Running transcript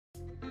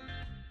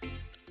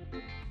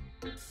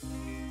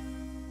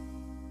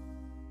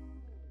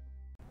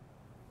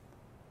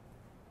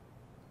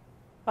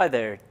Hi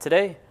there.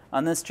 Today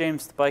on this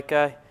James the Bike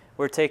Guy,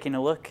 we're taking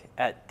a look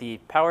at the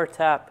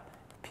Powertap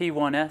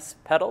P1S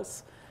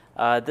pedals.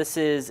 This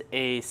is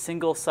a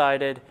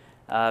single-sided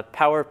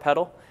power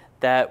pedal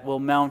that will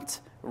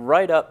mount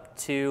right up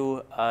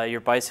to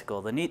your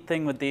bicycle. The neat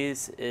thing with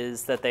these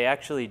is that they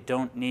actually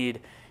don't need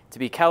to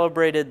be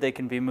calibrated. They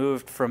can be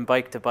moved from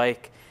bike to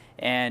bike,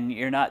 and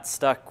you're not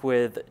stuck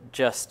with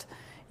just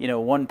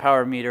one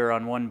power meter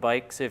on one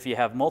bike. So if you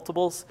have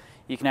multiples,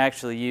 you can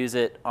actually use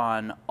it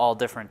on all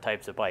different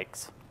types of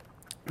bikes.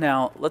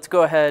 Now let's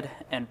go ahead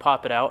and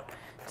pop it out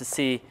to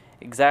see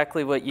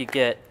exactly what you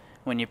get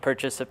when you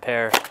purchase a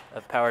pair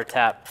of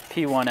Powertap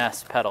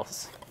P1S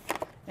pedals.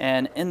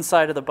 And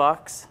inside of the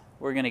box,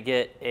 we're going to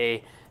get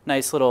a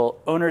nice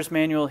little owner's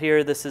manual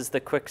here. This is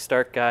the quick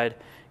start guide,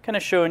 kind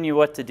of showing you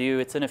what to do.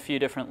 It's in a few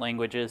different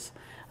languages,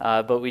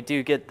 but we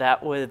do get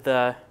that with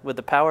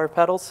the power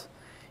pedals.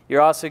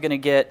 You're also going to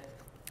get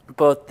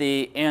both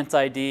the ANT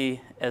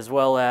ID as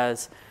well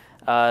as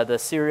the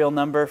serial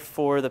number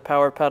for the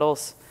power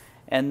pedals,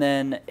 and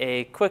then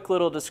a quick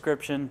little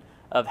description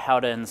of how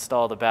to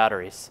install the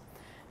batteries.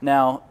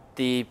 Now,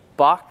 the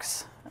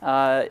box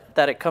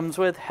that it comes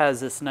with has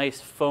this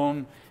nice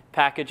foam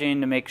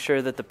packaging to make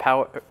sure that the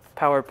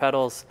power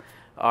pedals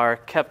are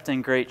kept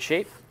in great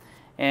shape.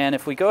 And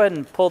if we go ahead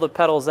and pull the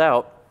pedals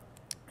out,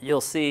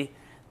 you'll see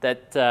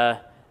that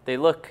they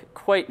look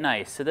quite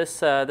nice. So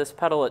this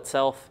pedal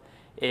itself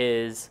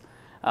is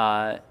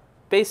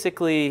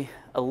basically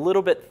a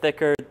little bit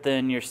thicker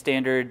than your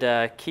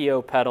standard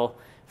Keo pedal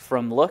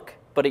from Look,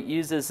 but it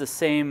uses the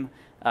same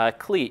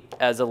cleat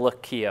as a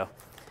Look Keo.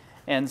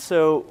 And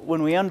so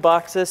when we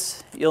unbox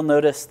this, you'll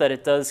notice that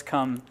it does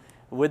come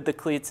with the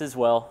cleats as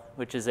well,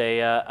 which is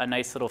a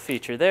nice little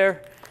feature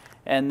there.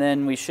 And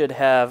then we should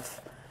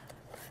have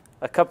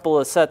a couple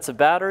of sets of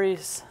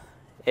batteries,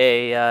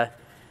 a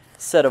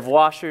set of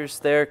washers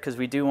there, because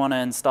we do want to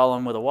install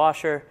them with a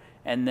washer,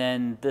 and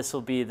then this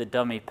will be the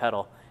dummy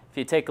pedal. If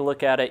you take a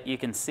look at it, you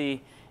can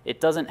see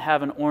it doesn't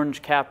have an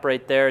orange cap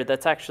right there.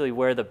 That's actually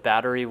where the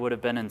battery would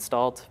have been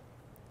installed.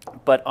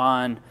 But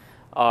on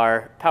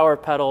our power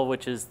pedal,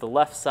 which is the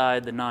left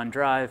side, the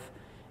non-drive,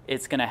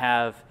 it's going to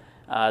have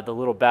the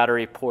little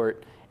battery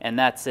port, and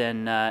that's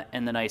in the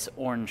nice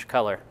orange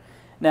color.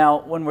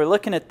 Now, when we're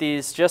looking at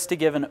these, just to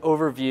give an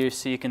overview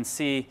so you can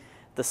see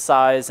the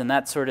size and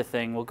that sort of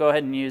thing, we'll go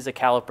ahead and use a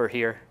caliper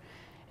here.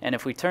 And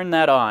if we turn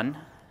that on,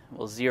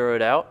 we'll zero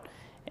it out,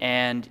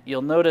 and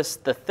you'll notice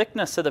the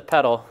thickness of the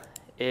pedal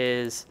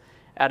is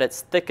at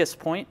its thickest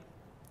point,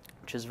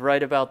 which is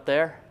right about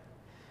there.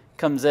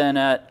 Comes in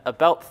at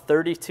about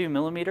 32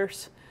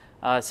 millimeters,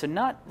 so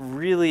not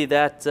really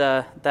that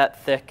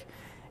thick.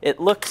 It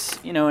looks,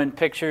 in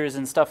pictures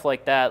and stuff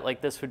like that,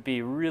 like this would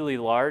be really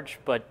large,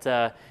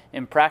 but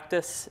in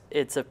practice,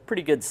 it's a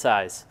pretty good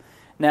size.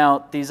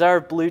 Now, these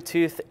are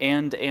Bluetooth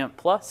and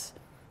ANT+,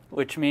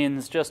 which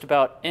means just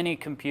about any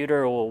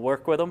computer will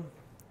work with them.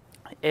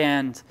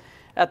 And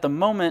at the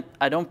moment,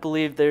 I don't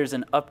believe there's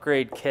an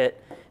upgrade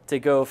kit to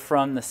go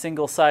from the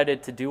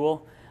single-sided to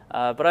dual,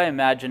 but I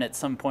imagine at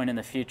some point in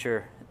the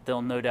future,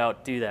 they'll no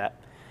doubt do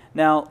that.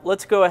 Now,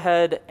 let's go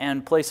ahead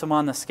and place them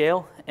on the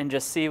scale and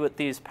just see what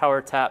these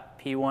Powertap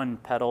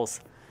P1 pedals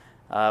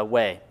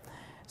weigh.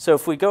 So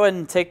if we go ahead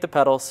and take the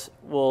pedals,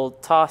 we'll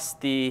toss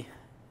the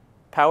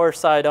power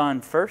side on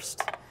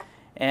first,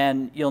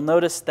 and you'll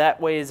notice that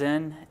weighs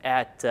in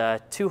at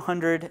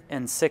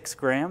 206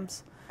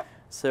 grams,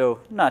 so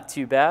not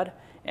too bad.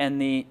 And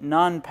the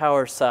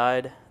non-power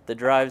side, the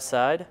drive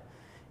side,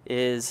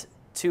 is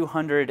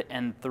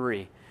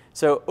 203.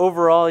 So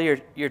overall,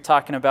 you're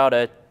talking about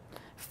a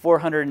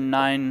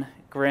 409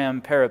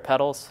 gram pair of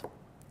pedals,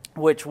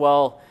 which,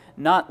 while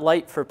not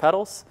light for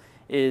pedals,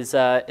 is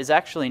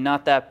actually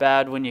not that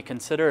bad when you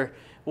consider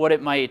what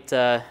it might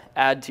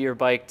add to your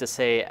bike to,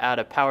 say, add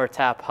a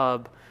Powertap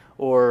hub,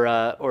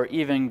 or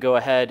even go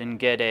ahead and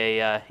get a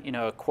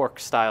a Quark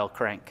style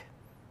crank.